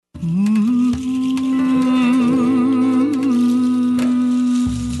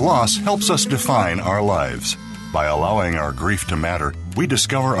Loss helps us define our lives. By allowing our grief to matter, we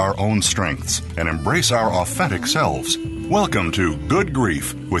discover our own strengths and embrace our authentic selves. Welcome to Good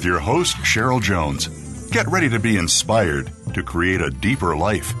Grief with your host, Cheryl Jones. Get ready to be inspired to create a deeper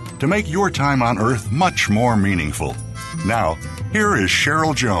life, to make your time on Earth much more meaningful. Now, here is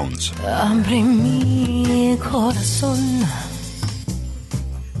Cheryl Jones.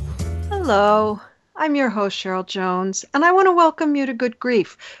 Hello, I'm your host, Cheryl Jones, and I want to welcome you to Good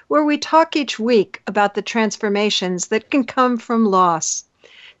Grief, where we talk each week about the transformations that can come from loss.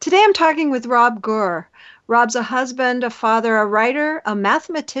 Today I'm talking with Rob Goor. Rob's a husband, a father, a writer, a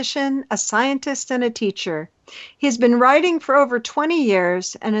mathematician, a scientist, and a teacher. He's been writing for over 20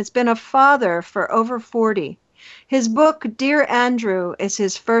 years and has been a father for over 40. His book, Dear Andrew, is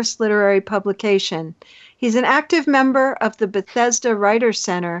his first literary publication. He's an active member of the Bethesda Writers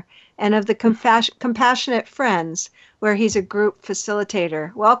Center and of the Compassionate Friends, where he's a group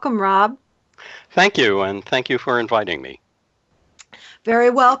facilitator. Welcome, Rob. Thank you, and thank you for inviting me. Very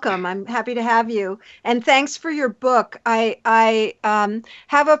welcome. I'm happy to have you. And thanks for your book. I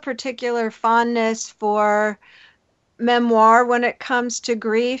have a particular fondness for memoir when it comes to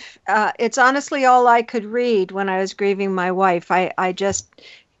grief. It's honestly all I could read when I was grieving my wife. I just,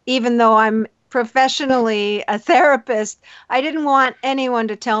 even though I'm professionally a therapist, I didn't want anyone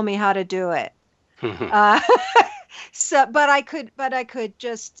to tell me how to do it. But I could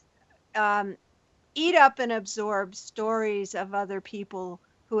just eat up and absorb stories of other people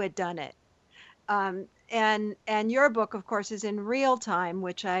who had done it. And your book, of course, is in real time,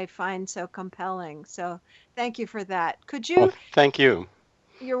 which I find so compelling. So thank you for that. Could you? Well, thank you.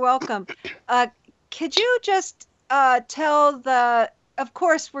 You're welcome. Could you just tell of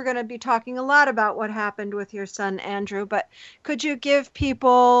course, we're going to be talking a lot about what happened with your son, Andrew, but could you give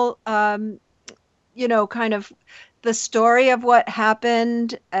people, kind of the story of what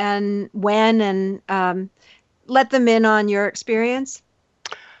happened and when, and let them in on your experience?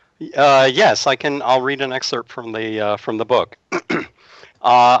 Yes, I can. I'll read an excerpt from the book.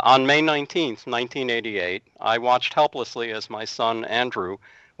 On May 19th, 1988, I watched helplessly as my son, Andrew,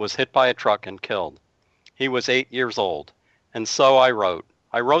 was hit by a truck and killed. He was 8 years old. And so I wrote.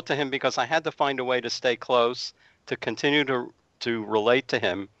 I wrote to him because I had to find a way to stay close, to continue to relate to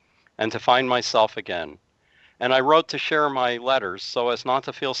him, and to find myself again. And I wrote to share my letters so as not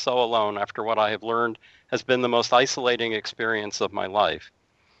to feel so alone after what I have learned has been the most isolating experience of my life.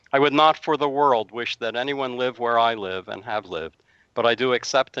 I would not for the world wish that anyone live where I live and have lived, but I do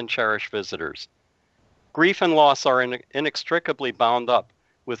accept and cherish visitors. Grief and loss are inextricably bound up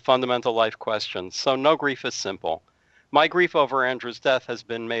with fundamental life questions, so no grief is simple. My grief over Andrew's death has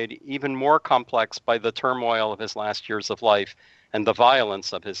been made even more complex by the turmoil of his last years of life and the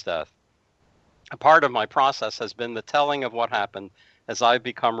violence of his death. A part of my process has been the telling of what happened as I've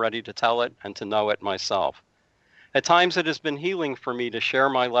become ready to tell it and to know it myself. At times it has been healing for me to share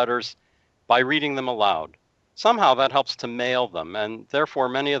my letters by reading them aloud. Somehow that helps to mail them, and therefore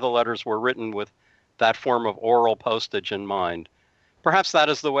many of the letters were written with that form of oral postage in mind. Perhaps that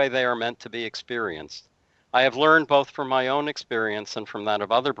is the way they are meant to be experienced. I have learned both from my own experience and from that of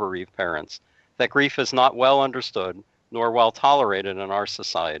other bereaved parents that grief is not well understood nor well tolerated in our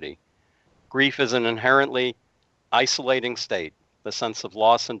society. Grief is an inherently isolating state. The sense of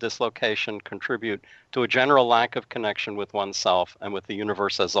loss and dislocation contribute to a general lack of connection with oneself and with the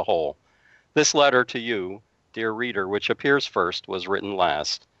universe as a whole. This letter to you, dear reader, which appears first, was written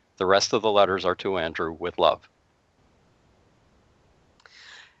last. The rest of the letters are to Andrew with love.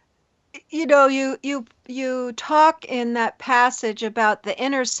 You know, you talk in that passage about the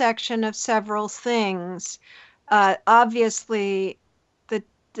intersection of several things. Obviously,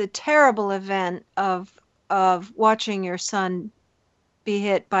 the terrible event of watching your son be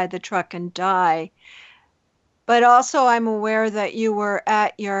hit by the truck and die. But also, I'm aware that you were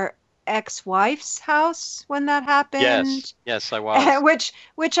at your ex-wife's house when that happened. Yes, I was.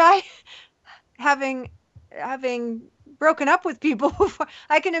 Which I, having broken up with people before,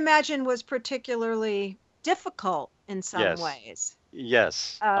 I can imagine was particularly difficult in some ways.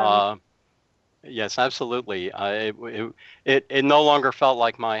 Yes. Yes, absolutely. It no longer felt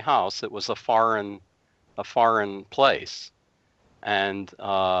like my house. It was a foreign place, and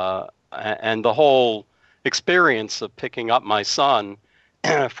the whole experience of picking up my son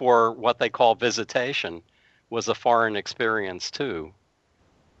for what they call visitation was a foreign experience too.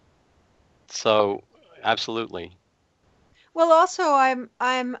 So, absolutely. Well, also,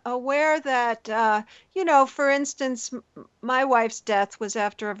 I'm aware that, for instance, my wife's death was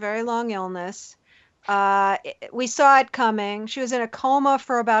after a very long illness. We saw it coming. She was in a coma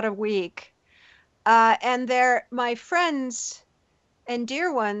for about a week. And my friends and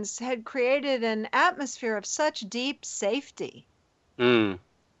dear ones had created an atmosphere of such deep safety Mm.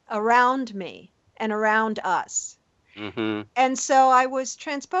 around me and around us. Mm-hmm. And so I was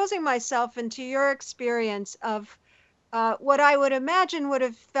transposing myself into your experience of what I would imagine would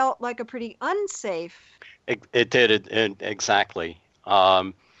have felt like a pretty unsafe. It did it exactly.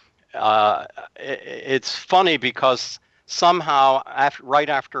 Uh, it's funny because somehow, right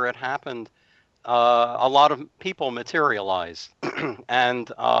after it happened, a lot of people materialized,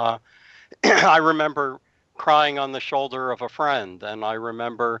 and I remember crying on the shoulder of a friend, and I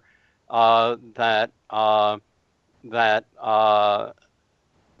remember that that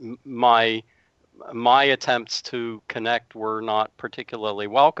my attempts to connect were not particularly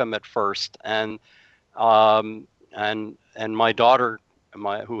welcome at first, um, and my daughter,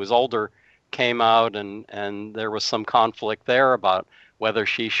 who was older, came out, and there was some conflict there about whether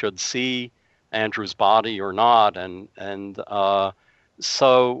she should see Andrew's body or not, and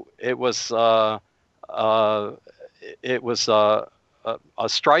so uh, it was a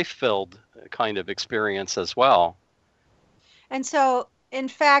strife-filled kind of experience as well. And so, in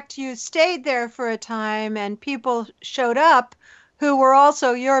fact, you stayed there for a time and people showed up who were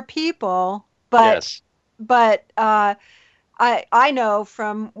also your people, Yes. but I know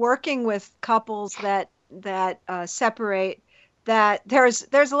from working with couples that separate that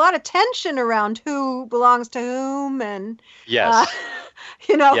there's a lot of tension around who belongs to whom and uh, Yes.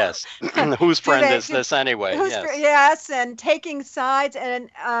 you know Yes. Whose do friend they is do this anyway? who's Yes. yes and taking sides and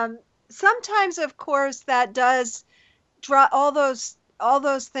sometimes of course that does drop all those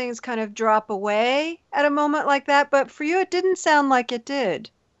things kind of drop away at a moment like that, but for you it didn't sound like it did.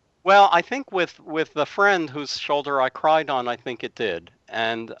 Well, I think with the friend whose shoulder I cried on, I think it did,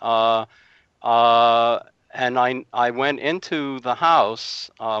 uh, and I went into the house,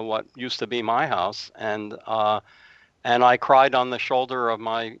 what used to be my house, and I cried on the shoulder of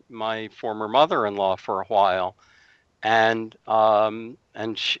my former mother-in-law for a while, and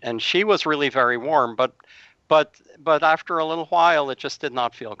she was really very warm, but after a little while, it just did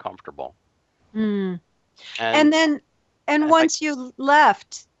not feel comfortable, Mm. And and then, and and I once you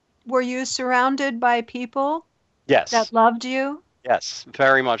left, were you surrounded by people that yes. loved you? Yes,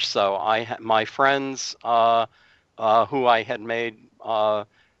 very much so. My friends, who I had made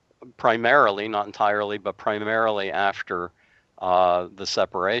primarily, not entirely, but primarily after the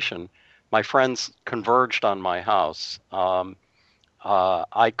separation, my friends converged on my house.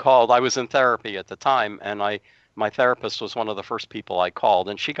 I called. I was in therapy at the time, and my therapist was one of the first people I called,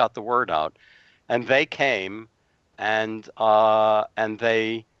 and she got the word out, and they came, and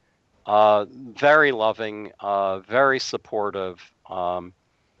they very loving, very supportive. One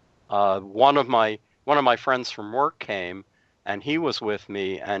of my friends from work came, and he was with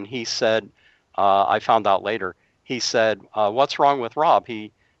me, and he said, I found out later. He said, "What's wrong with Rob?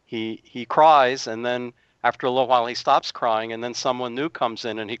 He cries, and then after a little while he stops crying, and then someone new comes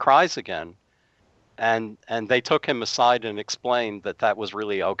in, and he cries again." And they took him aside and explained that that was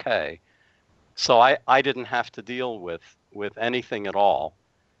really okay. So I didn't have to deal with anything at all.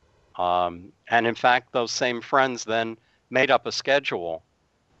 And in fact, those same friends then made up a schedule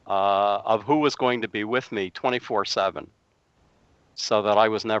of who was going to be with me 24/7 so that I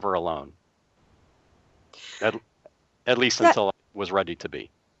was never alone, at, at least That until I was ready to be.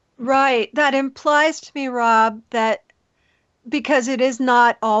 right. That implies to me, Rob, that because it is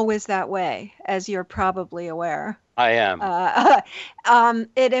not always that way, as you're probably aware. I am. Uh,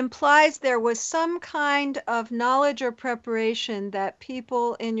 it implies there was some kind of knowledge or preparation that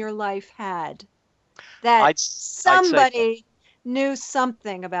people in your life had, that I'd say somebody knew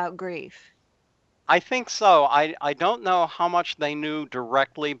something about grief. I think so. I don't know how much they knew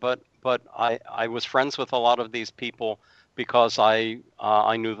directly, but I was friends with a lot of these people because I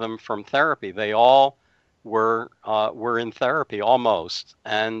knew them from therapy. They all were in therapy almost,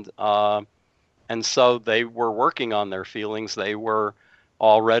 and so they were working on their feelings. They were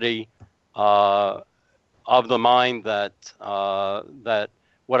already uh, of the mind that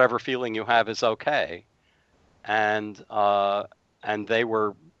whatever feeling you have is okay, and and they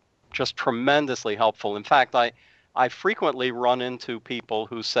were just tremendously helpful. In fact, I frequently run into people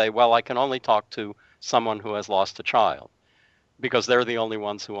who say, "Well, I can only talk to someone who has lost a child because they're the only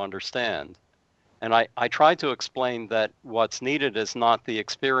ones who understand." And I try to explain that what's needed is not the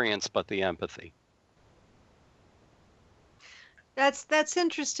experience, but the empathy. That's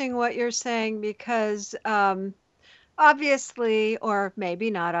interesting what you're saying because obviously, or maybe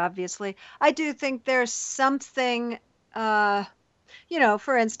not obviously, I do think there's something, uh,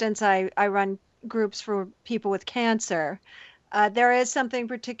 for instance, I run groups for people with cancer. There is something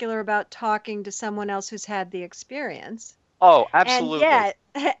particular about talking to someone else who's had the experience. Oh, And absolutely. yet,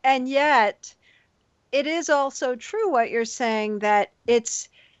 and yet, it is also true what you're saying, that it's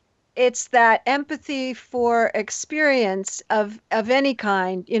that empathy for experience of any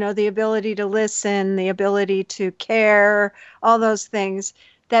kind, the ability to listen, the ability to care, all those things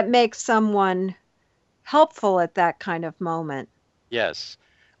that make someone helpful at that kind of moment. Yes.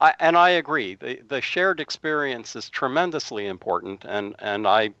 I agree. The shared experience is tremendously important, and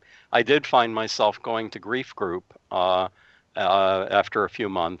I did find myself going to grief group after a few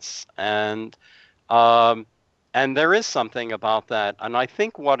months, um, and there is something about that. And I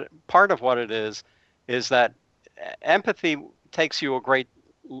think what part of what it is that empathy takes you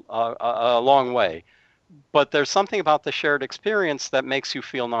a long way, but there's something about the shared experience that makes you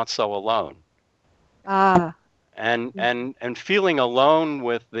feel not so alone. Ah, And feeling alone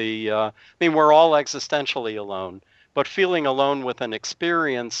with I mean, we're all existentially alone, but feeling alone with an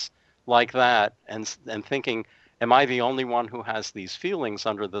experience like that, and thinking, am I the only one who has these feelings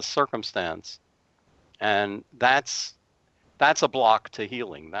under this circumstance? And that's a block to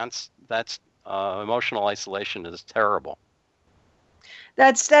healing. That's emotional isolation is terrible.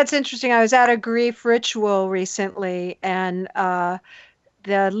 that's interesting. I was at a grief ritual recently, and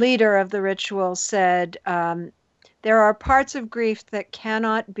the leader of the ritual said, there are parts of grief that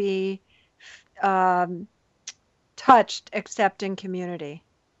cannot be um, touched except in community.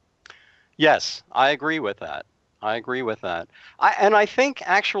 Yes, I agree with that. I agree with that. And I think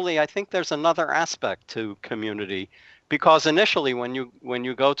there's another aspect to community, because initially when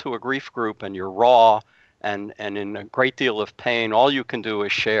you go to a grief group and you're raw and in a great deal of pain, all you can do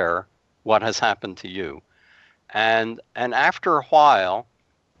is share what has happened to you. And after a while,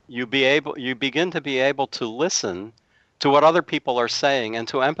 you begin to be able to listen to what other people are saying and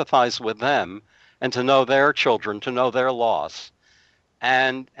to empathize with them and to know their children, to know their loss,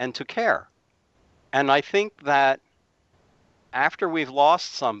 and to care. And I think that after we've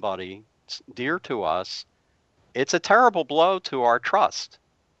lost somebody dear to us, it's a terrible blow to our trust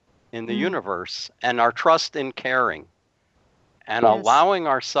in the Mm, universe and our trust in caring. And yes. allowing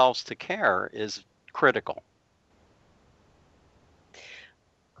ourselves to care is critical.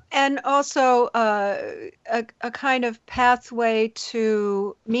 And also a kind of pathway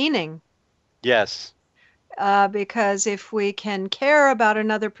to meaning. Yes, Because if we can care about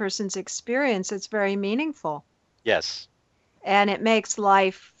another person's experience, it's very meaningful. yes, And it makes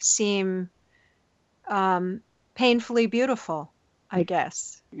life seem um, painfully beautiful, I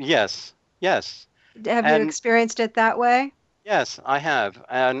guess. yes, yes. Have you And experienced it that way? yes, I have.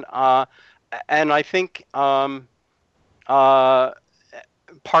 And I think uh,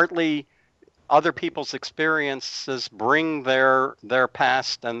 partly other people's experiences bring their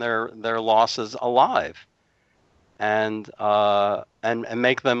past and their losses alive, and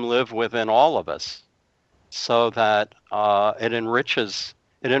make them live within all of us, so that it enriches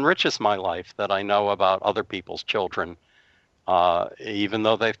my life that I know about other people's children, even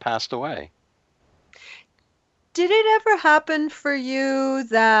though they've passed away. Did it ever happen for you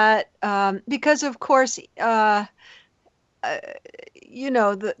that, because of course, uh,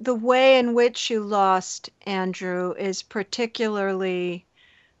 the way in which you lost Andrew is particularly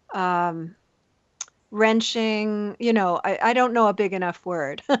um, wrenching. I don't know a big enough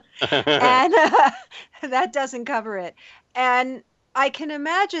word, and that doesn't cover it. And I can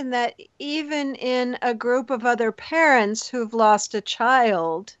imagine that even in a group of other parents who've lost a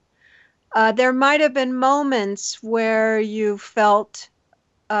child, there might have been moments where you felt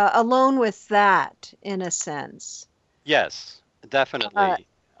alone with that, in a sense. Yes, Uh, definitely.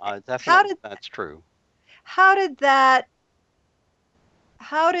 how Definitely did that's true. how did that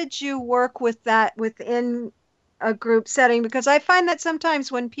how did you work with that within a group setting? Because I find that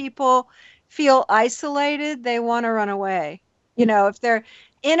sometimes when people feel isolated, they want to run away. If they're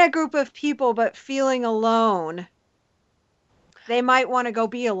in a group of people but feeling alone, they might want to go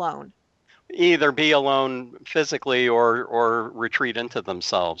be alone. Either be alone physically or retreat into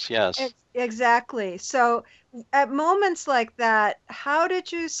themselves. Yes. Exactly. So at moments like that, how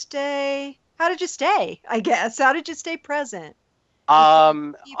did you stay, I guess? How did you stay present with the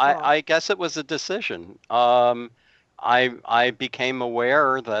people? I guess it was a decision. I became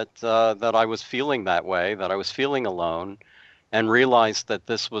aware that I was feeling that way, that I was feeling alone, and realized that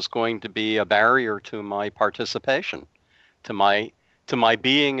this was going to be a barrier to my participation, to my to my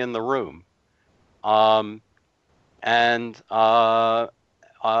being in the room. Um, and uh,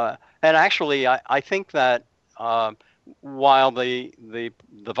 and actually, I think that while the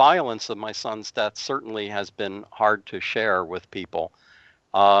violence of my son's death certainly has been hard to share with people,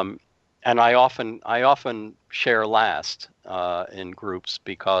 um, and I often share last in groups,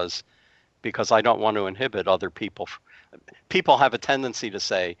 because because I don't want to inhibit other people. People have a tendency to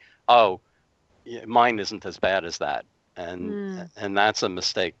say, "Oh, mine isn't as bad as that," and that's a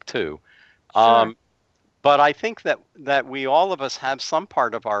mistake too. Sure. But I think that we, all of us, have some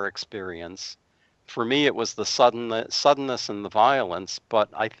part of our experience. For me, it was the suddenness and the violence. But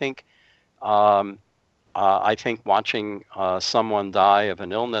I think watching someone die of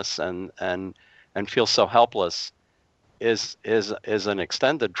an illness and feel so helpless is an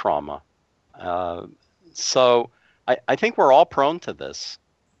extended trauma. So I think we're all prone to this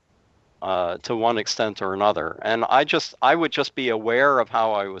to one extent or another. And I would just be aware of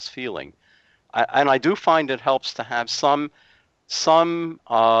how I was feeling. And I do find it helps to have something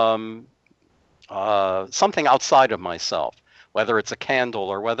outside of myself, whether it's a candle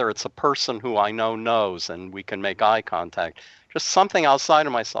or whether it's a person who I know knows and we can make eye contact, just something outside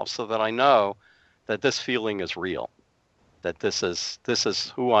of myself so that I know that this feeling is real, that this is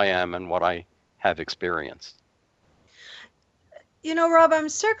who I am and what I have experienced. You know, Rob, I'm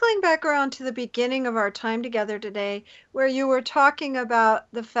circling back around to the beginning of our time together today, where you were talking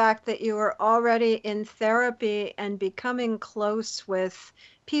about the fact that you were already in therapy and becoming close with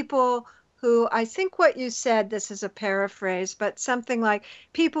people who, I think what you said, this is a paraphrase, but something like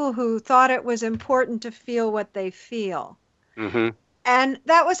people who thought it was important to feel what they feel. Mm-hmm. And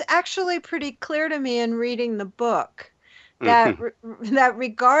that was actually pretty clear to me in reading the book, that that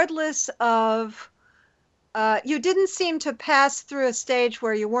regardless of you didn't seem to pass through a stage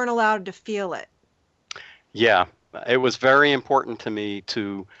where you weren't allowed to feel it. Yeah, it was very important to me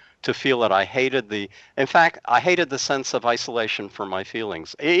to feel it. I hated the sense of isolation from my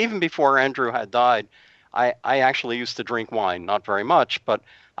feelings. Even before Andrew had died, I actually used to drink wine, not very much, but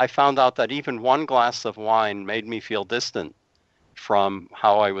I found out that even one glass of wine made me feel distant from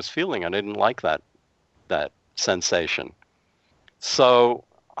how I was feeling. I didn't like that sensation. So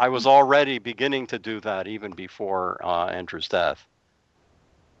I was already beginning to do that even before Andrew's death.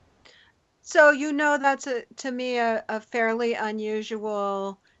 So that's to me a fairly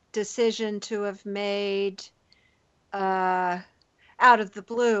unusual decision to have made out of the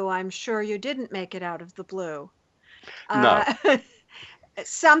blue. I'm sure you didn't make it out of the blue. No.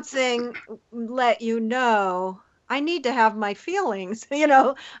 Something let you know, I need to have my feelings,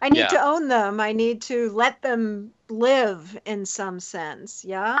 I need to own them. I need to let them live in some sense.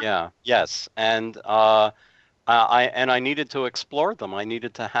 Yeah. Yeah. Yes. And I needed to explore them. I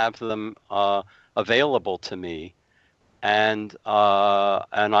needed to have them available to me, and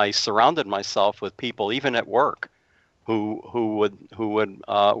I surrounded myself with people, even at work, who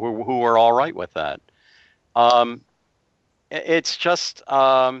were all right with that. It's just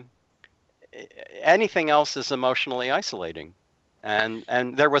anything else is emotionally isolating, and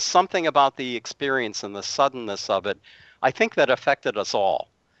there was something about the experience and the suddenness of it, I think, that affected us all,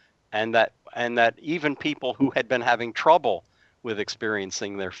 and that even people who had been having trouble with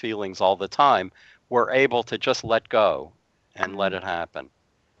experiencing their feelings all the time were able to just let go and let it happen.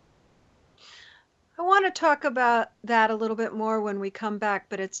 I want to talk about that a little bit more when we come back,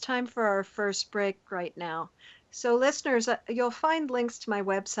 but it's time for our first break right now. So listeners, you'll find links to my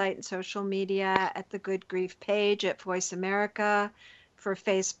website and social media at the Good Grief page at Voice America, for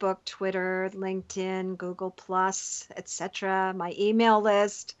Facebook, Twitter, LinkedIn, Google+, etc., my email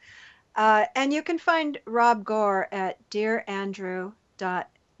list. And you can find Rob Goor at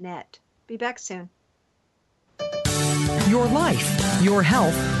dearandrew.net. Be back soon. Your life, your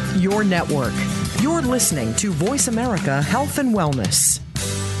health, your network. You're listening to Voice America Health and Wellness.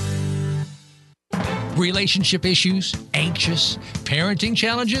 Relationship issues? Anxious? Parenting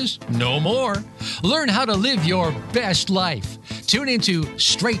challenges? No more. Learn how to live your best life. Tune into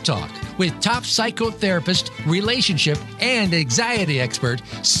Straight Talk with top psychotherapist, relationship, and anxiety expert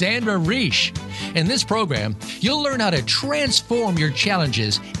Sandra Reish. In this program, you'll learn how to transform your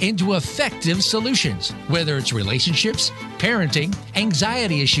challenges into effective solutions, whether it's relationships, parenting,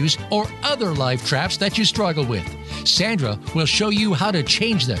 anxiety issues, or other life traps that you struggle with. Sandra will show you how to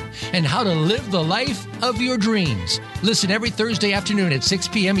change them and how to live the life of your dreams. Listen every Thursday afternoon at 6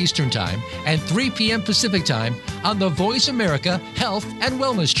 p.m. Eastern Time and 3 p.m. Pacific Time on the Voice America Health and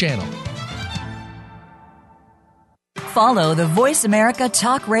Wellness Channel. Follow the Voice America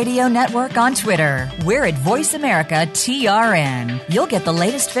Talk Radio Network on Twitter. We're at Voice America TRN. You'll get the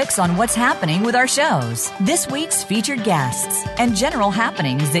latest fix on what's happening with our shows, this week's featured guests, and general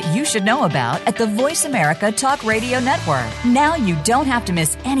happenings that you should know about at the Voice America Talk Radio Network. Now you don't have to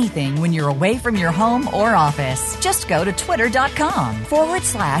miss anything when you're away from your home or office. Just go to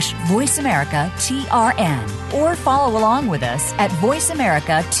twitter.com/Voice America TRN or follow along with us at Voice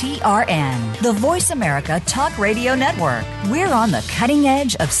America TRN, the Voice America Talk Radio Network. Network. We're on the cutting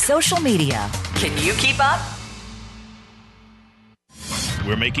edge of social media. Can you keep up?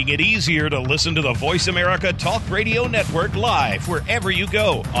 We're making it easier to listen to the Voice America Talk Radio Network live wherever you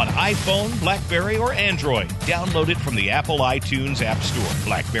go on iPhone, BlackBerry, or Android. Download it from the Apple iTunes App Store,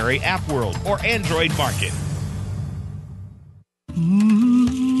 BlackBerry App World, or Android Market.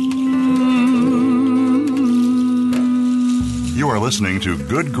 You are listening to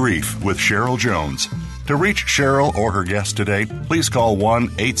Good Grief with Cheryl Jones. To reach Cheryl or her guest today, please call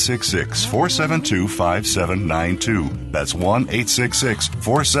 1-866-472-5792. That's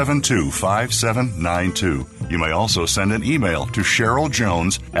 1-866-472-5792. You may also send an email to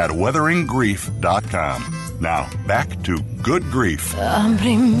CherylJones@weatheringgrief.com. Now, back to Good Grief.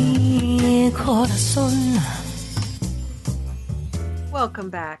 Welcome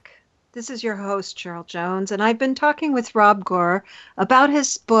back. This is your host, Cheryl Jones, and I've been talking with Rob Goor about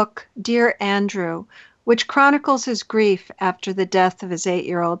his book, Dear Andrew, which chronicles his grief after the death of his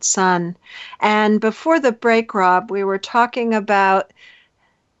 8-year-old son. And before the break, Rob, we were talking about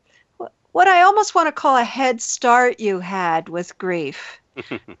what I almost want to call a head start you had with grief,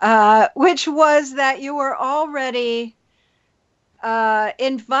 which was that you were already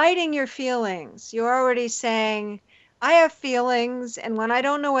inviting your feelings. You were already saying, I have feelings, and when I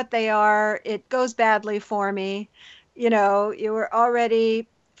don't know what they are, it goes badly for me. You know, you had already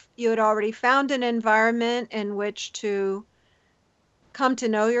found an environment in which to come to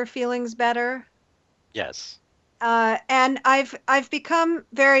know your feelings better. Yes. And I've become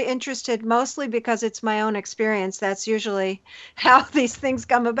very interested, mostly because it's my own experience. That's usually how these things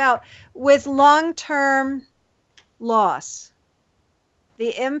come about, with long-term loss,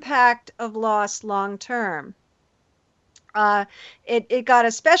 the impact of loss long-term. It got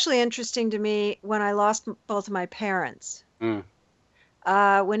especially interesting to me when I lost both of my parents.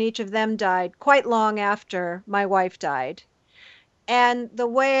 When each of them died quite long after my wife died. And the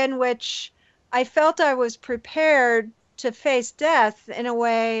way in which I felt I was prepared to face death in a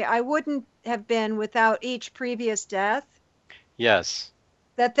way I wouldn't have been without each previous death. Yes.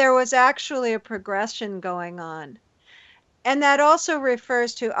 That there was actually a progression going on. And that also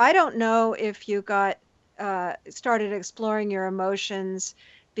refers to, I don't know if you started exploring your emotions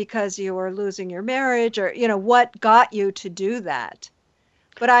because you were losing your marriage, or, you know, what got you to do that.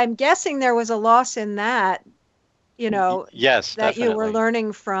 But I'm guessing there was a loss in that, you know, yes, that definitely. You were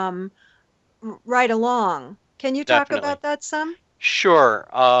learning from right along. Can you talk about that some? Sure.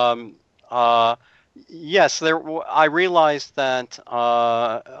 Yes, I realized that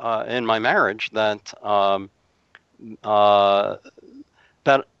in my marriage that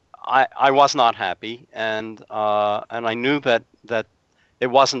that I was not happy, and I knew that it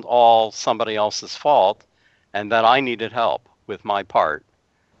wasn't all somebody else's fault, and that I needed help with my part.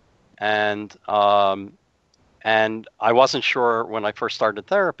 And I wasn't sure when I first started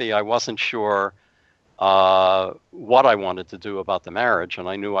therapy. I wasn't sure what I wanted to do about the marriage, and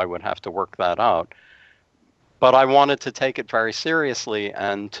I knew I would have to work that out. But I wanted to take it very seriously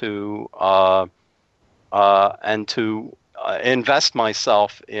and to invest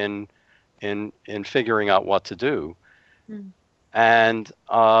myself in figuring out what to do. And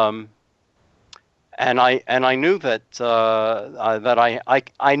I knew that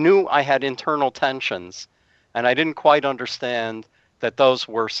I knew I had internal tensions, and I didn't quite understand that those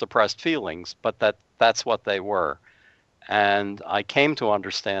were suppressed feelings, but that's what they were. And I came to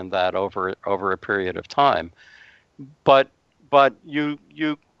understand that over a period of time. But you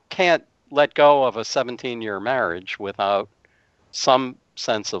can't let go of a 17-year marriage without some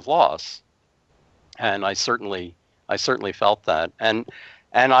sense of loss. And I certainly felt that. And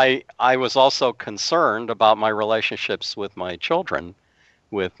I was also concerned about my relationships with my children,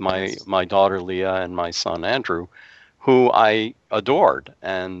 with my daughter Leah and my son Andrew, who I adored.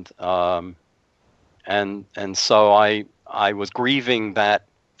 And so I was grieving that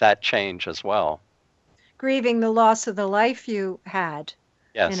change as well. Grieving the loss of the life you had,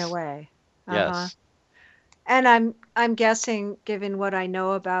 yes. in a way. Yes. And I'm guessing, given what I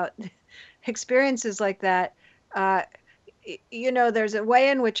know about experiences like that, you know, there's a way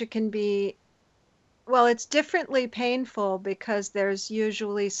in which it can be, well, it's differently painful because there's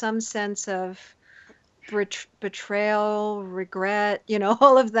usually some sense of betrayal, regret, you know,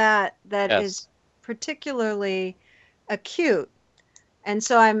 all of that yes. is particularly acute. And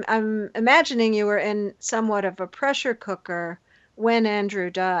so I'm imagining you were in somewhat of a pressure cooker when Andrew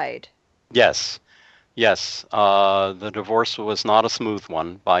died. Yes. The divorce was not a smooth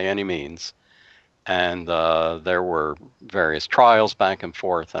one by any means. And there were various trials back and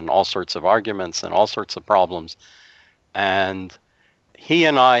forth and all sorts of arguments and all sorts of problems. And he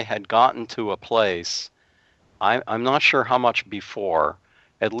and I had gotten to a place I'm not sure how much before.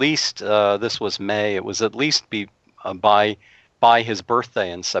 At least this was May. It was at least by his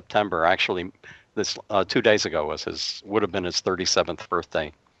birthday in September. Actually, this 2 days ago would have been his 37th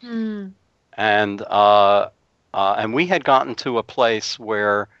birthday. Mm. And we had gotten to a place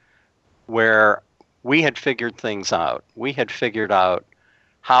where we had figured things out. We had figured out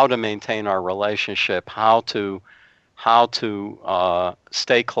how to maintain our relationship, how to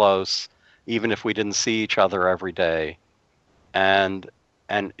stay close, even if we didn't see each other every day, and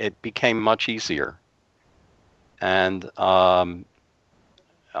it became much easier. And one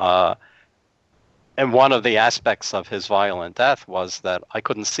of the aspects of his violent death was that I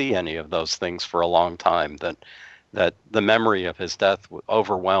couldn't see any of those things for a long time. That the memory of his death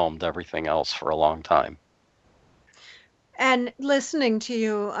overwhelmed everything else for a long time. And listening to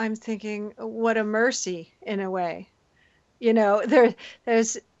you, I'm thinking, what a mercy in a way. You know,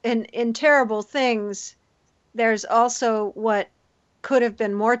 there's in terrible things, there's also what could have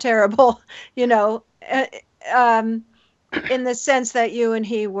been more terrible, you know, in the sense that you and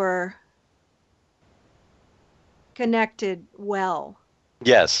he were connected well.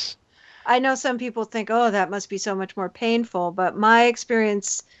 Yes. I know some people think, oh, that must be so much more painful, but my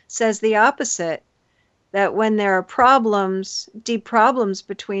experience says the opposite, that when there are problems, deep problems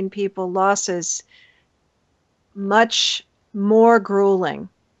between people, loss is much more grueling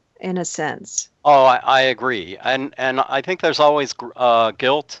in a sense. Oh, I agree. And I think there's always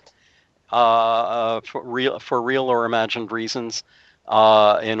guilt for real or imagined reasons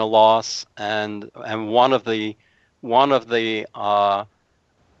in a loss, and one of the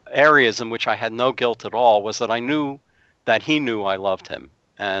areas in which I had no guilt at all was that I knew that he knew I loved him,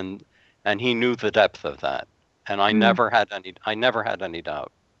 and he knew the depth of that, and I never had any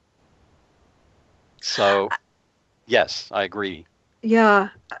doubt. So, yes, I agree. Yeah,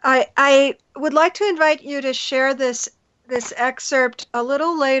 I would like to invite you to share this excerpt a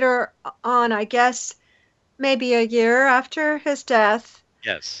little later on, I guess maybe a year after his death.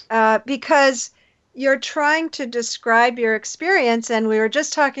 Yes. Because you're trying to describe your experience, and we were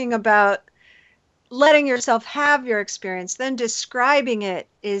just talking about letting yourself have your experience, then describing it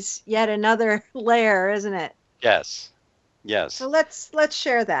is yet another layer, isn't it? Yes. Yes. So let's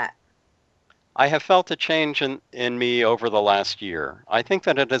share that. I have felt a change in me over the last year. I think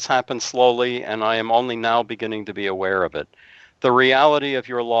that it has happened slowly, and I am only now beginning to be aware of it. The reality of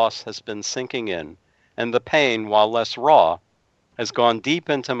your loss has been sinking in, and the pain, while less raw, has gone deep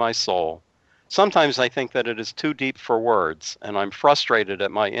into my soul. Sometimes I think that it is too deep for words, and I'm frustrated at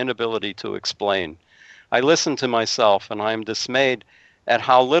my inability to explain. I listen to myself, and I am dismayed at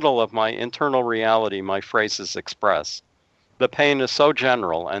how little of my internal reality my phrases express. The pain is so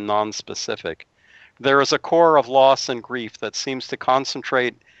general and non-specific. There is a core of loss and grief that seems to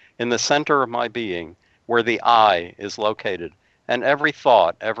concentrate in the center of my being, where the I is located, and every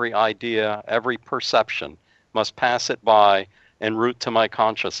thought, every idea, every perception must pass it by en route to my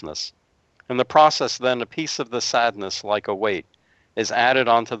consciousness. In the process, then, a piece of the sadness, like a weight, is added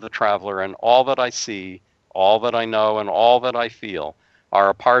onto the traveler, and all that I see, all that I know, and all that I feel are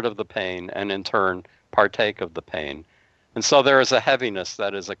a part of the pain, and in turn partake of the pain. And so there is a heaviness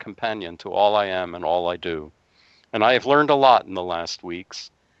that is a companion to all I am and all I do. And I have learned a lot in the last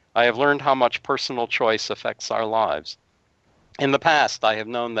weeks. I have learned how much personal choice affects our lives. In the past, I have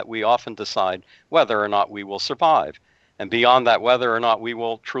known that we often decide whether or not we will survive, and beyond that, whether or not we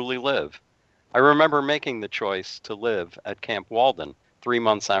will truly live. I remember making the choice to live at Camp Walden 3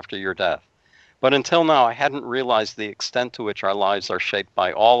 months after your death. But until now, I hadn't realized the extent to which our lives are shaped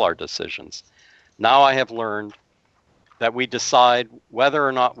by all our decisions. Now I have learned that we decide whether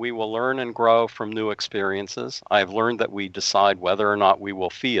or not we will learn and grow from new experiences. I have learned that we decide whether or not we will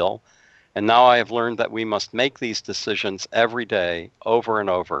feel. And now I have learned that we must make these decisions every day, over and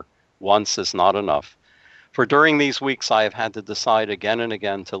over. Once is not enough. For during these weeks, I have had to decide again and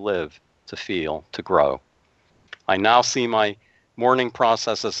again to live, to feel, to grow. I now see my mourning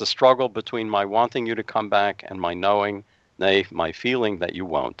process as a struggle between my wanting you to come back and my knowing, nay, my feeling that you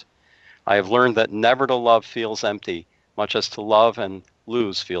won't. I have learned that never to love feels empty, much as to love and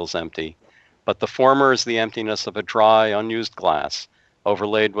lose feels empty. But the former is the emptiness of a dry, unused glass,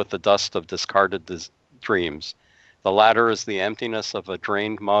 overlaid with the dust of discarded dreams. The latter is the emptiness of a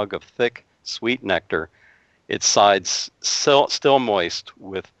drained mug of thick, sweet nectar, its sides still moist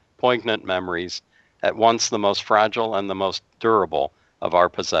with poignant memories, at once the most fragile and the most durable of our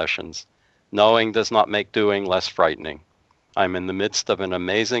possessions. Knowing does not make doing less frightening. I'm in the midst of an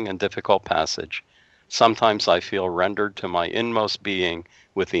amazing and difficult passage. Sometimes I feel rendered to my inmost being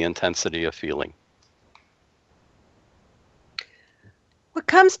with the intensity of feeling. What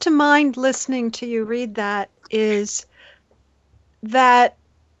comes to mind listening to you read that is that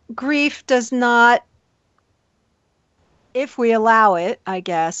grief does not, if we allow it, I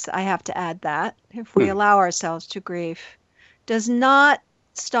guess I have to add that, if we allow ourselves to grieve, does not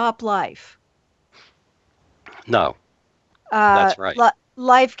stop life. No, that's right.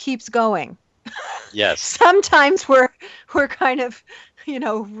 Life keeps going. Yes. Sometimes we're kind of,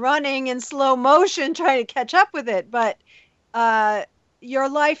 running in slow motion trying to catch up with it, but your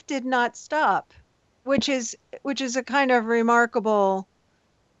life did not stop, which is a kind of remarkable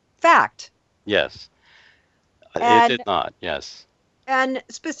fact. Yes. It did not. Yes. And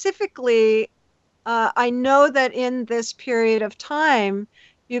specifically, I know that in this period of time,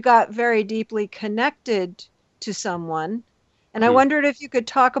 you got very deeply connected to someone. And I wondered if you could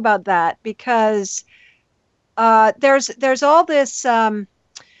talk about that, because there's all this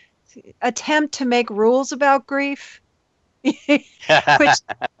attempt to make rules about grief,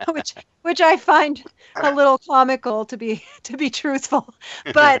 which I find a little comical, to be truthful.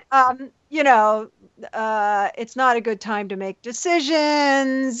 But it's not a good time to make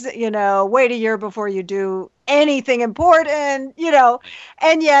decisions. Wait a year before you do anything important.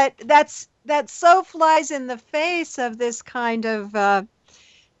 And yet that so flies in the face of this kind of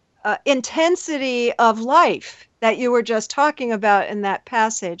intensity of life that you were just talking about in that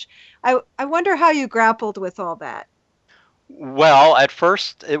passage. I wonder how you grappled with all that. Well, at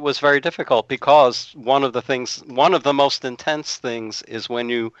first it was very difficult, because one of the most intense things is when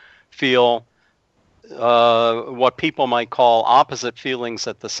you feel what people might call opposite feelings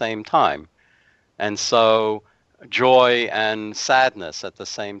at the same time. And so joy and sadness at the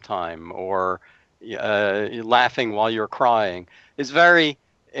same time, or laughing while you're crying, is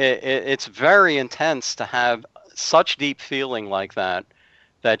it's very intense to have such deep feeling like that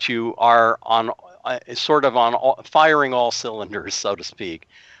you are on firing all cylinders, so to speak.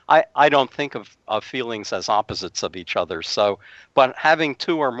 I don't think of feelings as opposites of each other. But having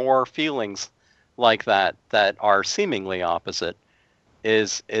two or more feelings like that are seemingly opposite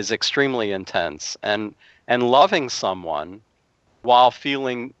is extremely intense. And loving someone while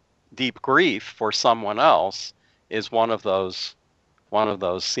feeling deep grief for someone else is one of those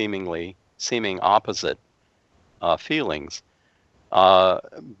seeming opposite feelings.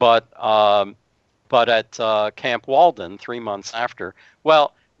 But at Camp Walden, 3 months after,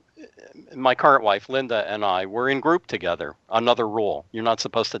 my current wife, Linda, and I were in group together. Another rule: you're not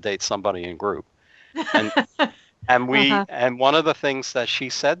supposed to date somebody in group. And and one of the things that she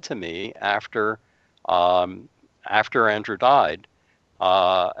said to me after Andrew died,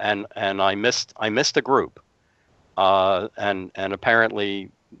 and I missed a group, and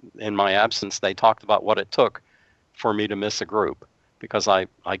apparently in my absence they talked about what it took for me to miss a group, because I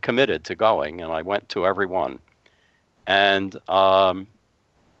committed to going, and I went to every one. And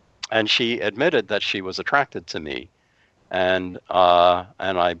she admitted that she was attracted to me. And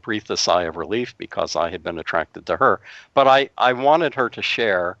I breathed a sigh of relief, because I had been attracted to her. But I wanted her to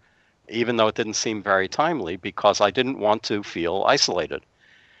share, even though it didn't seem very timely, because I didn't want to feel isolated.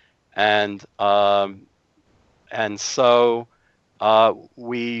 And so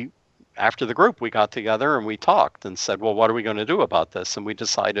we, after the group, we got together and we talked and said, well, what are we going to do about this? And we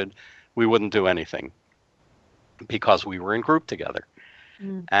decided we wouldn't do anything, because we were in group together.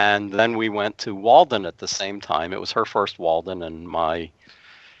 And then we went to Walden at the same time. It was her first Walden and my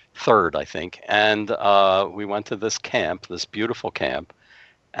third, I think. And we went to this camp, this beautiful camp,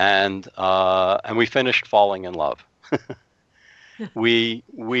 and we finished falling in love. We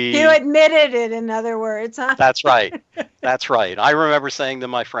You admitted it, in other words, huh? That's right. That's right. I remember saying to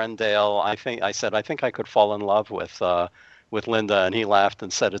my friend Dale, I think I could fall in love with Linda, and he laughed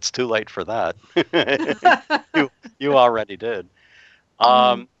and said, "It's too late for that. You already did."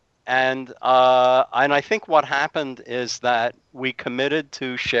 And I think what happened is that we committed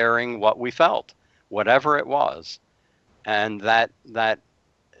to sharing what we felt, whatever it was, and that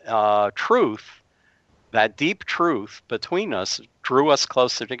truth, that deep truth between us, drew us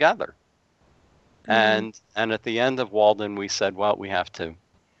closer together. And at the end of Walden, we said, well, we have to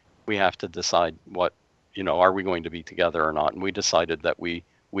decide what, are we going to be together or not? And we decided that we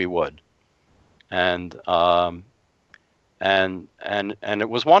would. And it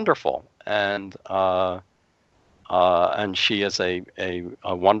was wonderful. And she is a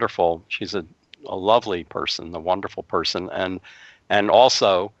wonderful, she's a lovely person, a wonderful person, and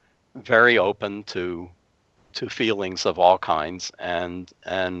also very open to feelings of all kinds, and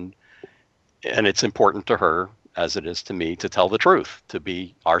it's important to her, as it is to me, to tell the truth, to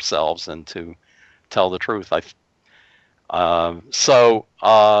be ourselves and to tell the truth. So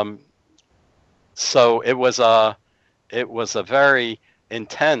it was a very,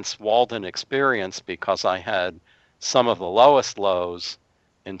 intense Walden experience because I had some of the lowest lows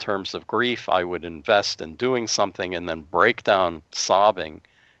in terms of grief. I would invest in doing something and then break down sobbing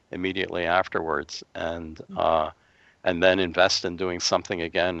immediately afterwards, and then invest in doing something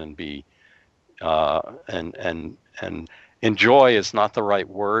again and be and enjoy is not the right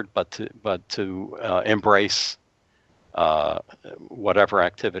word, but to embrace whatever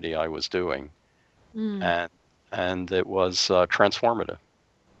activity I was doing, and it was transformative.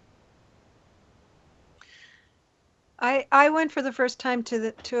 I went for the first time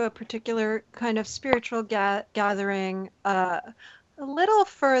to a particular kind of spiritual gathering a little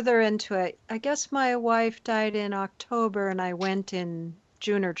further into it. I guess my wife died in October and I went in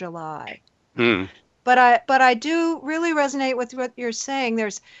June or July. But I do really resonate with what you're saying.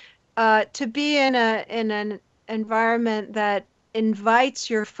 There's to be in an environment that invites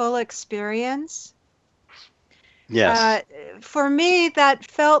your full experience. Yes. For me, that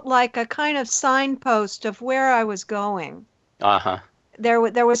felt like a kind of signpost of where I was going. There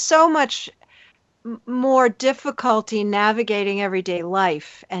was so much more difficulty navigating everyday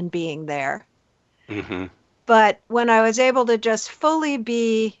life and being there. But when I was able to just fully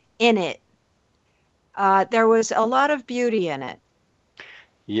be in it, there was a lot of beauty in it.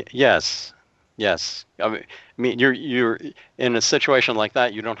 Yes. I mean, you're in a situation like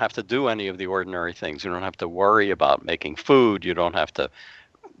that. You don't have to do any of the ordinary things. You don't have to worry about making food. You don't have to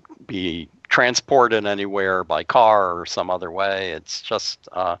be transported anywhere by car or some other way. It's just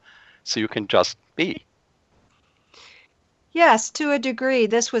so you can just be. Yes, to a degree.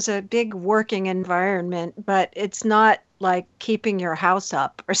 This was a big working environment, but it's not like keeping your house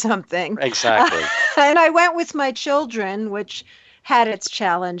up or something. Exactly. And I went with my children, which had its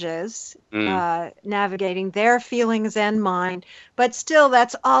challenges, navigating their feelings and mine, but still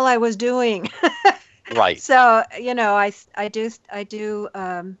that's all I was doing. Right. So, I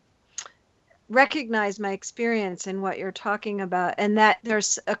do recognize my experience in what you're talking about, and that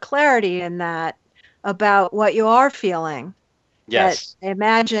there's a clarity in that about what you are feeling. Yes. That I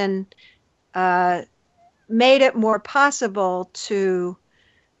imagine made it more possible to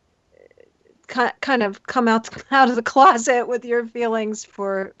kind of come out of the closet with your feelings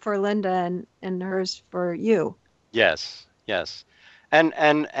for Linda and hers for you. Yes. And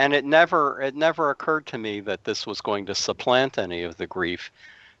it never occurred to me that this was going to supplant any of the grief.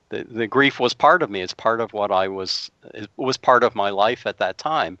 The grief was part of me. It's part of what it was part of my life at that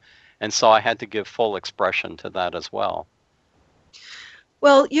time. And so I had to give full expression to that as well.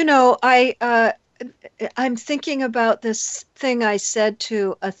 Well, I'm thinking about this thing I said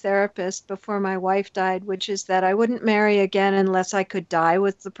to a therapist before my wife died, which is that I wouldn't marry again unless I could die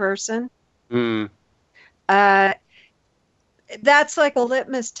with the person. That's like a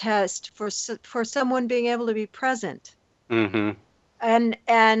litmus test for someone being able to be present. And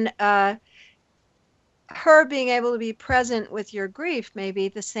her being able to be present with your grief may be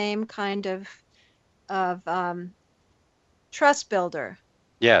the same kind of trust builder.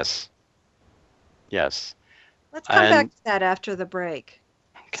 Yes. Let's come back to that after the break.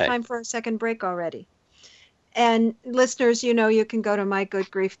 Okay. It's time for a second break already. And listeners, you can go to my Good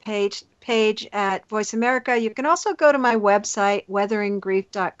Grief page at Voice America. You can also go to my website,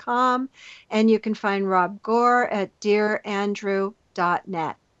 weatheringgrief.com, and you can find Rob Goor at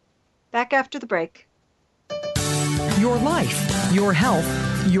dearandrew.net. Back after the break. Your life, your health,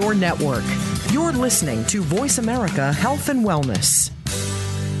 your network. You're listening to Voice America Health and Wellness.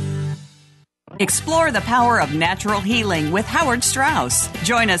 Explore the power of natural healing with Howard Strauss.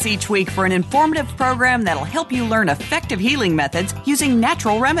 Join us each week for an informative program that'll help you learn effective healing methods using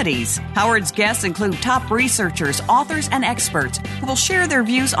natural remedies. Howard's guests include top researchers, authors, and experts who will share their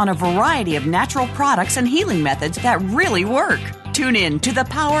views on a variety of natural products and healing methods that really work. Tune in to The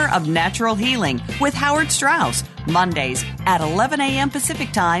Power of Natural Healing with Howard Strauss, Mondays at 11 a.m.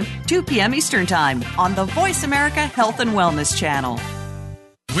 Pacific Time, 2 p.m. Eastern Time on the Voice America Health and Wellness Channel.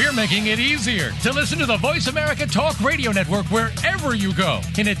 We're making it easier to listen to the Voice America Talk Radio Network wherever you go.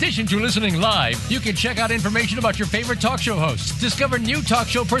 In addition to listening live, you can check out information about your favorite talk show hosts, discover new talk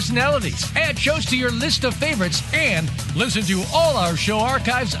show personalities, add shows to your list of favorites, and listen to all our show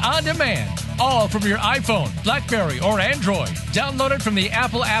archives on demand. All from your iPhone, BlackBerry, or Android. Download it from the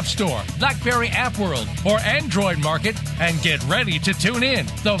Apple App Store, BlackBerry App World, or Android Market, and get ready to tune in.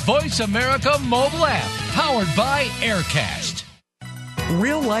 The Voice America mobile app, powered by Aircast.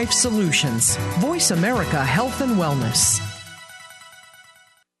 Real life solutions. Voice America Health and Wellness.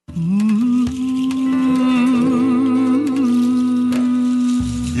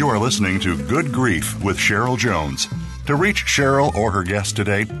 You are listening to Good Grief with Cheryl Jones. To reach Cheryl or her guest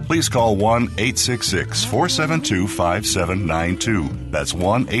today, please call 1-866-472-5792. That's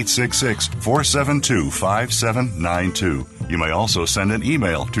 1-866-472-5792. You may also send an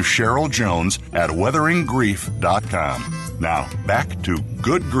email to Cheryl Jones at weatheringgrief.com. Now, back to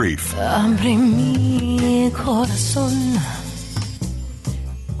Good Grief.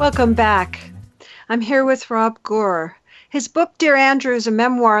 Welcome back. I'm here with Rob Goor. His book, Dear Andrew, is a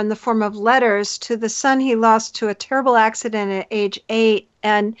memoir in the form of letters to the son he lost to a terrible accident at age 8.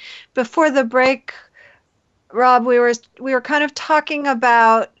 And before the break, Rob, we were kind of talking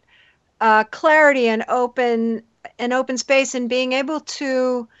about clarity and open space, and being able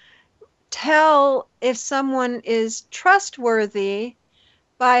to tell if someone is trustworthy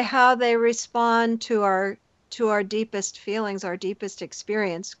by how they respond to our deepest feelings, our deepest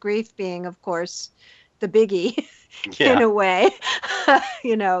experience. Grief being, of course, the biggie. Yeah. In a way,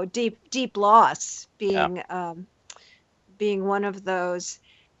 deep loss being being one of those.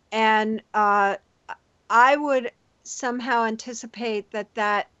 And I would somehow anticipate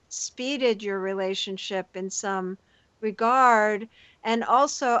that speeded your relationship in some regard. And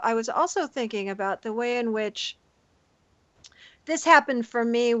also, I was also thinking about the way in which this happened for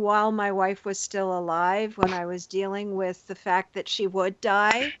me while my wife was still alive, when I was dealing with the fact that she would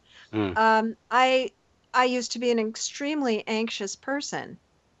die. I used to be an extremely anxious person,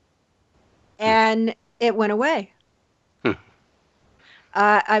 and it went away.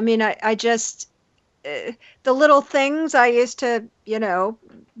 I just, the little things I used to,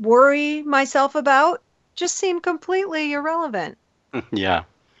 worry myself about just seemed completely irrelevant. Yeah.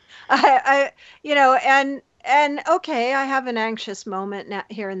 And okay, I have an anxious moment now,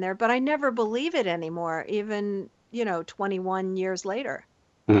 here and there, but I never believe it anymore, even, 21 years later.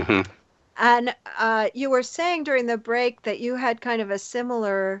 Mm-hmm. And you were saying during the break that you had kind of a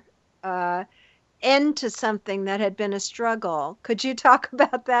similar end to something that had been a struggle. Could you talk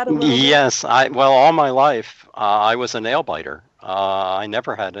about that a little bit? Yes. All my life, I was a nail biter. I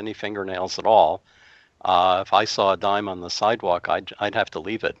never had any fingernails at all. If I saw a dime on the sidewalk, I'd have to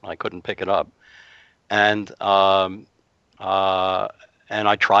leave it. I couldn't pick it up. And I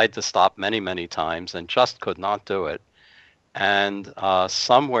tried to stop many, many times and just could not do it. And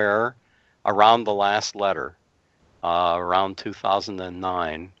somewhere around the last letter, around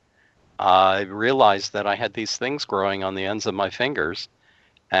 2009, I realized that I had these things growing on the ends of my fingers,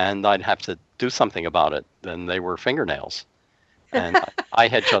 and I'd have to do something about it. Then they were fingernails. And I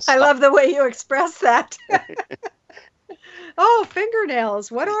had just I love the way you express that. Oh,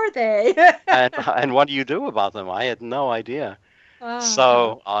 fingernails, what are they? and what do you do about them? I had no idea.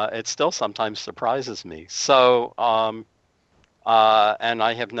 So it still sometimes surprises me. So and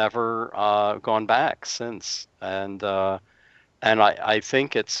I have never gone back since. And I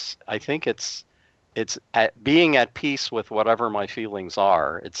think it's being at peace with whatever my feelings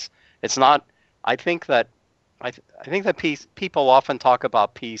are. It's not. I think that people often talk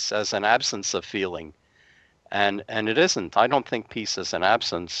about peace as an absence of feeling, and it isn't. I don't think peace is an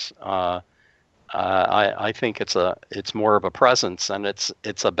absence. I think it's more of a presence, and it's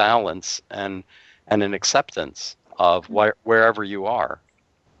a balance and an acceptance of wherever you are.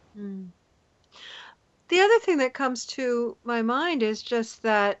 Mm. The other thing that comes to my mind is just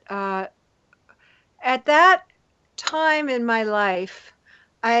that at that time in my life,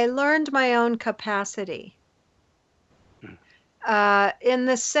 I learned my own capacity. In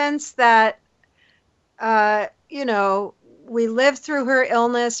the sense that, we lived through her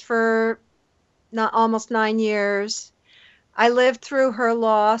illness for almost 9 years. I lived through her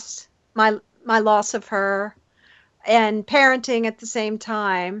loss, my loss of her, and parenting at the same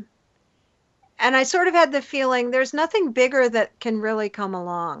time. And I sort of had the feeling there's nothing bigger that can really come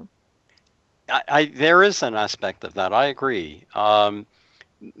along. There is an aspect of that. I agree. That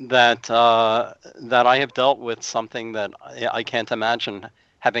I have dealt with something that I can't imagine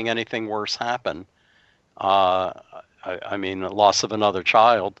having anything worse happen. I mean, the loss of another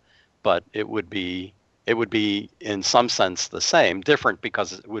child, but it would be in some sense the same, different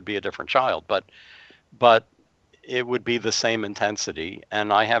because it would be a different child, but it would be the same intensity,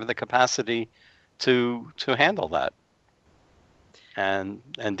 and I have the capacity to handle that and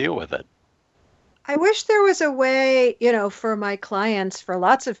deal with it. I wish there was a way, for my clients, for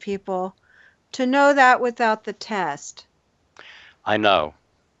lots of people, to know that without the test. I know.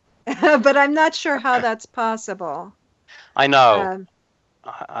 But I'm not sure how that's possible. I know.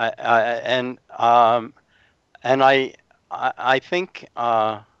 I think,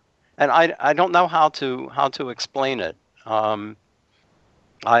 and I don't know how to explain it.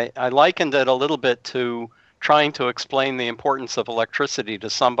 I likened it a little bit to trying to explain the importance of electricity to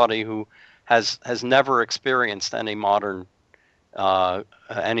somebody who has never experienced any modern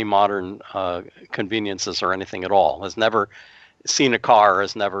conveniences or anything at all, has never seen a car,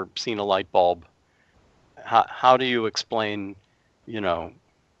 has never seen a light bulb. How do you explain,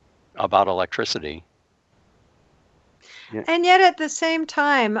 about electricity? Yeah. And yet at the same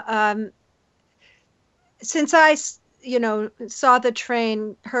time, since I, saw the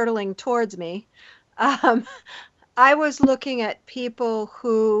train hurtling towards me, I was looking at people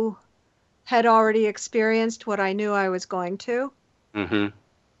who had already experienced what I knew I was going to. Mm-hmm.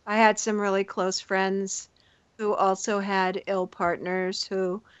 I had some really close friends who also had ill partners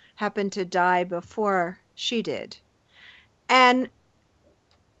who happened to die before she did. And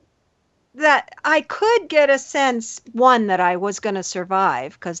that I could get a sense, one, that I was going to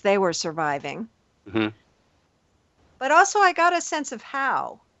survive because they were surviving. Mm-hmm. But also I got a sense of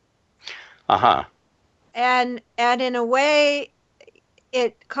how. Uh-huh. And in a way,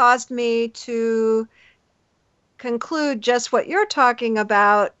 it caused me to conclude just what you're talking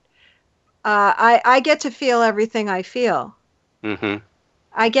about. I get to feel everything I feel. Mm-hmm.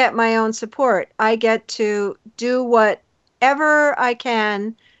 I get my own support. I get to do whatever I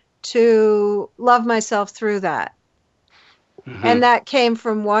can to love myself through that. Mm-hmm. And that came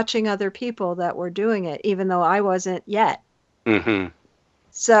from watching other people that were doing it, even though I wasn't yet. Mm-hmm.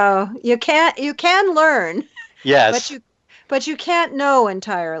 So you can learn. Yes. But you can't know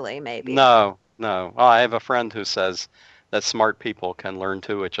entirely, maybe. No. Oh, I have a friend who says that smart people can learn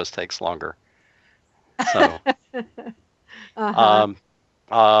too. It just takes longer. So, Uh-huh.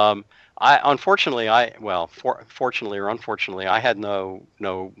 Fortunately or unfortunately, I had no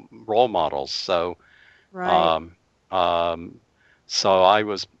role models. So, Right. So I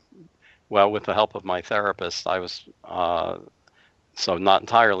was, with the help of my therapist, I was, so not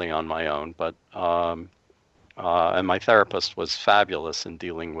entirely on my own, but, and my therapist was fabulous in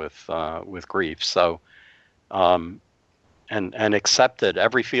dealing with grief. So, and accepted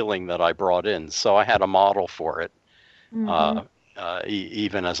every feeling that I brought in. So I had a model for it, Mm-hmm.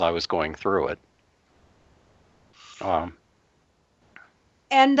 Even as I was going through it.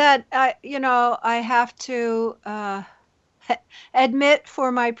 And that, I have to admit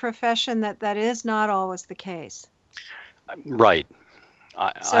for my profession that is not always the case. Right.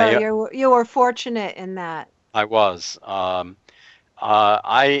 You were fortunate in that. I was. Roz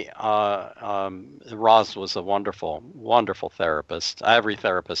was a wonderful, wonderful therapist. Every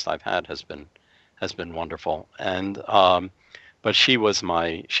therapist I've had has been wonderful, and but she was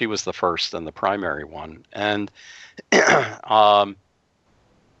the first and the primary one, and and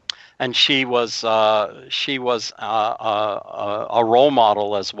she was a role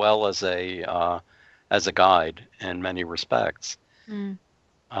model as well as a guide in many respects. Mm.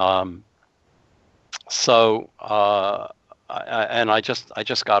 I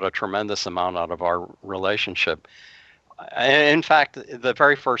just got a tremendous amount out of our relationship. In fact, the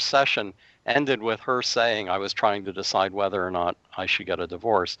very first session ended with her saying I was trying to decide whether or not I should get a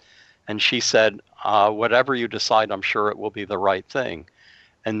divorce. And she said, whatever you decide, I'm sure it will be the right thing.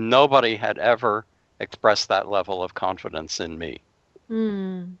 And nobody had ever expressed that level of confidence in me.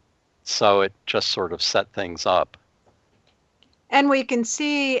 Mm. So it just sort of set things up. And we can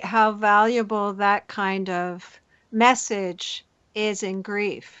see how valuable that kind of message is in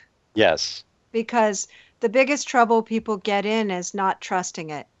grief. Yes. Because the biggest trouble people get in is not trusting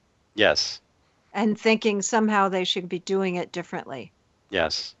it. Yes. And thinking somehow they should be doing it differently.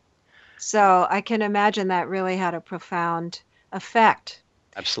 Yes. So I can imagine that really had a profound effect.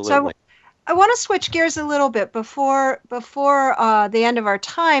 Absolutely. So I want to switch gears a little bit before the end of our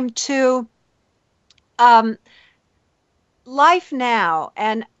time to life now,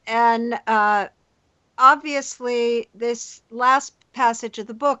 and obviously this last passage of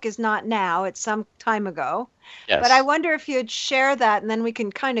the book is not now, it's some time ago. Yes. But I wonder if you'd share that, and then we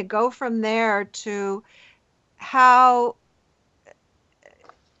can kind of go from there to how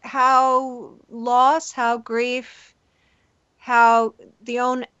loss, how grief, how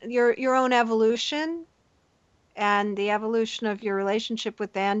your own evolution and the evolution of your relationship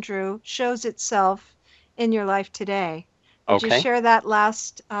with Andrew shows itself in your life today. Would you share that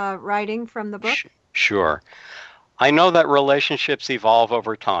last writing from the book? Sure. I know that relationships evolve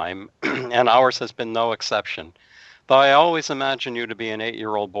over time, and ours has been no exception. Though I always imagine you to be an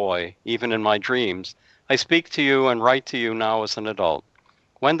 8-year-old boy, even in my dreams, I speak to you and write to you now as an adult.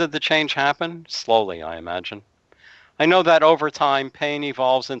 When did the change happen? Slowly, I imagine. I know that over time, pain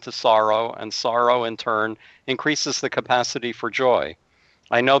evolves into sorrow, and sorrow, in turn, increases the capacity for joy.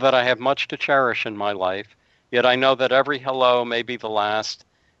 I know that I have much to cherish in my life, yet I know that every hello may be the last,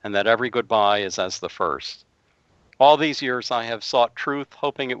 and that every goodbye is as the first. All these years I have sought truth,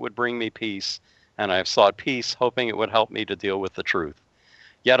 hoping it would bring me peace, and I have sought peace, hoping it would help me to deal with the truth.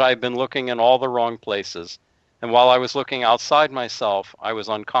 Yet I have been looking in all the wrong places, and while I was looking outside myself, I was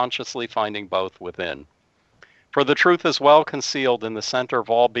unconsciously finding both within. For the truth is well concealed in the center of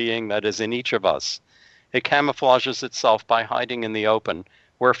all being that is in each of us. It camouflages itself by hiding in the open,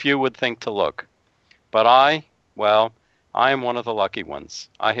 where few would think to look. But I am one of the lucky ones.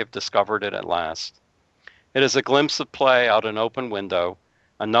 I have discovered it at last. It is a glimpse of play out an open window,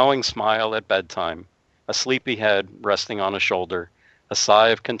 a knowing smile at bedtime, a sleepy head resting on a shoulder, a sigh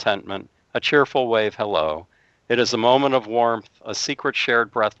of contentment, a cheerful wave hello. It is a moment of warmth, a secret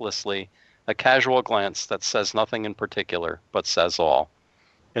shared breathlessly, a casual glance that says nothing in particular, but says all.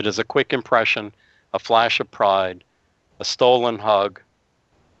 It is a quick impression, a flash of pride, a stolen hug,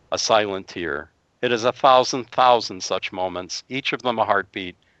 a silent tear. It is 1,000,000 such moments, each of them a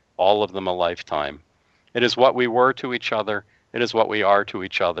heartbeat, all of them a lifetime. It is what we were to each other. It is what we are to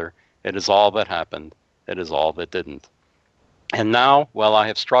each other. It is all that happened. It is all that didn't. And now, well, I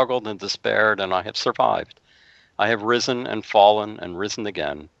have struggled and despaired, and I have survived. I have risen and fallen and risen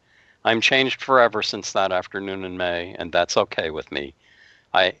again. I'm changed forever since that afternoon in May, and that's okay with me.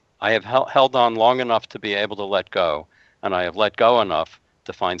 I have held on long enough to be able to let go, and I have let go enough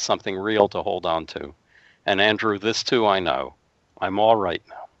to find something real to hold on to. And Andrew, this too I know. I'm all right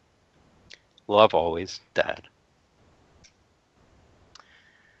now. Love always, Dad.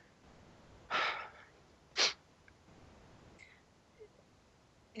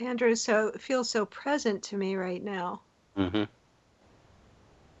 Andrew, so feels so present to me right now. Mm-hmm.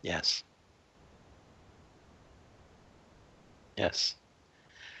 Yes. Yes.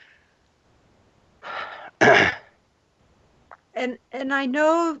 And I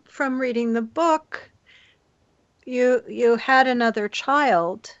know from reading the book, you had another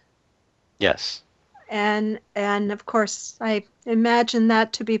child. Yes. And of course, I imagine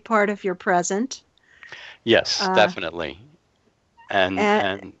that to be part of your present. Yes, definitely.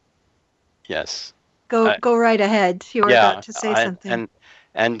 And yes. Go right ahead. You were about to say something.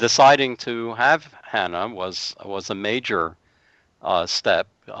 And deciding to have Hannah was a major step,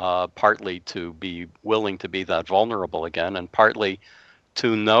 partly to be willing to be that vulnerable again, and partly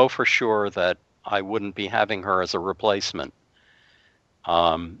to know for sure that I wouldn't be having her as a replacement.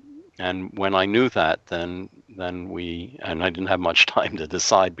 And when I knew that, then I didn't have much time to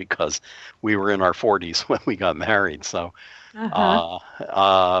decide because we were in our 40s when we got married. So,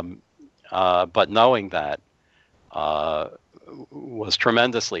 but knowing that was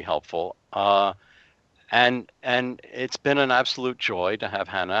tremendously helpful. And it's been an absolute joy to have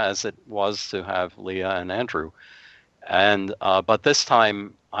Hannah, as it was to have Leah and Andrew. And but this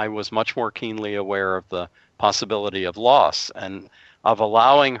time I was much more keenly aware of the possibility of loss and of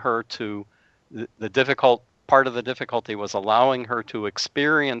allowing her to. The difficult part of the difficulty was allowing her to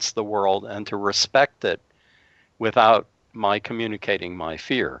experience the world and to respect it without my communicating my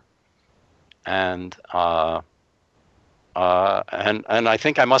fear. And I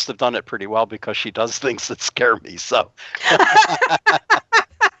think I must have done it pretty well because she does things that scare me. So,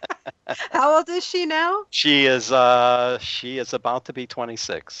 how old is she now? She is about to be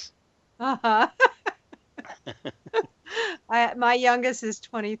 26. My youngest is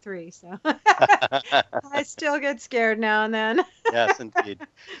 23, so I still get scared now and then. Yes, indeed.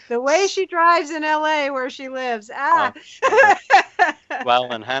 The way she drives in LA where she lives.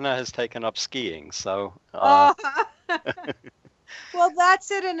 Well, and Hannah has taken up skiing, so. Well,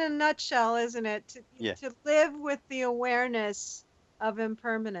 that's it in a nutshell, isn't it? To live with the awareness of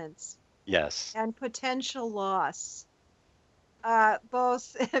impermanence. Yes. And potential loss.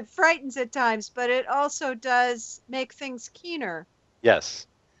 Both it frightens at times, but it also does make things keener. Yes.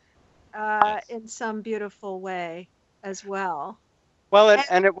 In some beautiful way as well. Well,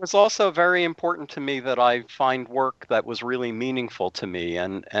 and it was also very important to me that I find work that was really meaningful to me,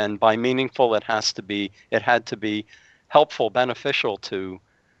 and by meaningful it had to be helpful, beneficial to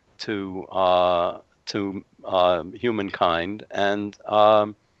humankind, and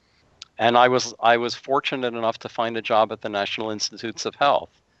I was fortunate enough to find a job at the National Institutes of Health,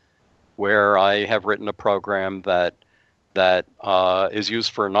 where I have written a program that is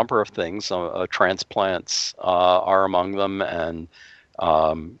used for a number of things. Transplants are among them, and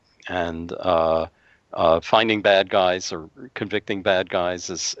finding bad guys or convicting bad guys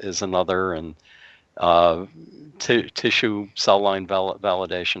is another, and tissue cell line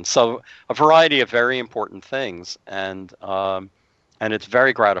validation. So a variety of very important things, and it's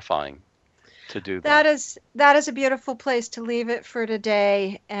very gratifying to do that. That is a beautiful place to leave it for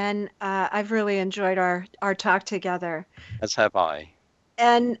today, and I've really enjoyed our talk together. As have I.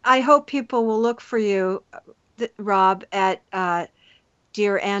 And I hope people will look for you. Rob at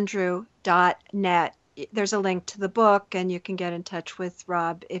dearandrew.net. There's a link to the book, and you can get in touch with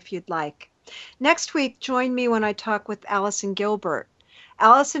Rob if you'd like. Next week, join me when I talk with Allison Gilbert.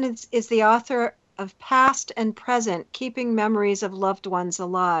 Allison is the author of Past and Present, Keeping Memories of Loved Ones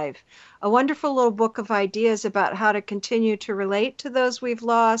Alive, a wonderful little book of ideas about how to continue to relate to those we've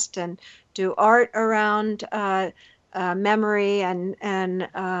lost and do art around memory and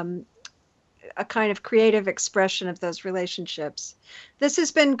a kind of creative expression of those relationships. This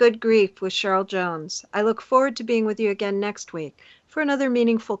has been Good Grief with Cheryl Jones. I look forward to being with you again next week for another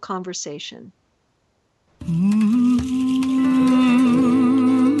meaningful conversation.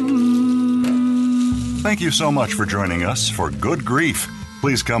 Thank you so much for joining us for Good Grief.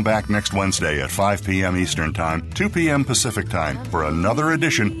 Please come back next Wednesday at 5 p.m. Eastern Time, 2 p.m. Pacific Time for another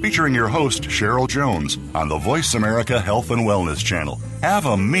edition featuring your host, Cheryl Jones, on the Voice America Health and Wellness Channel. Have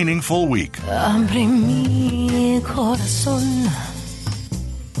a meaningful week. Abre mi corazón.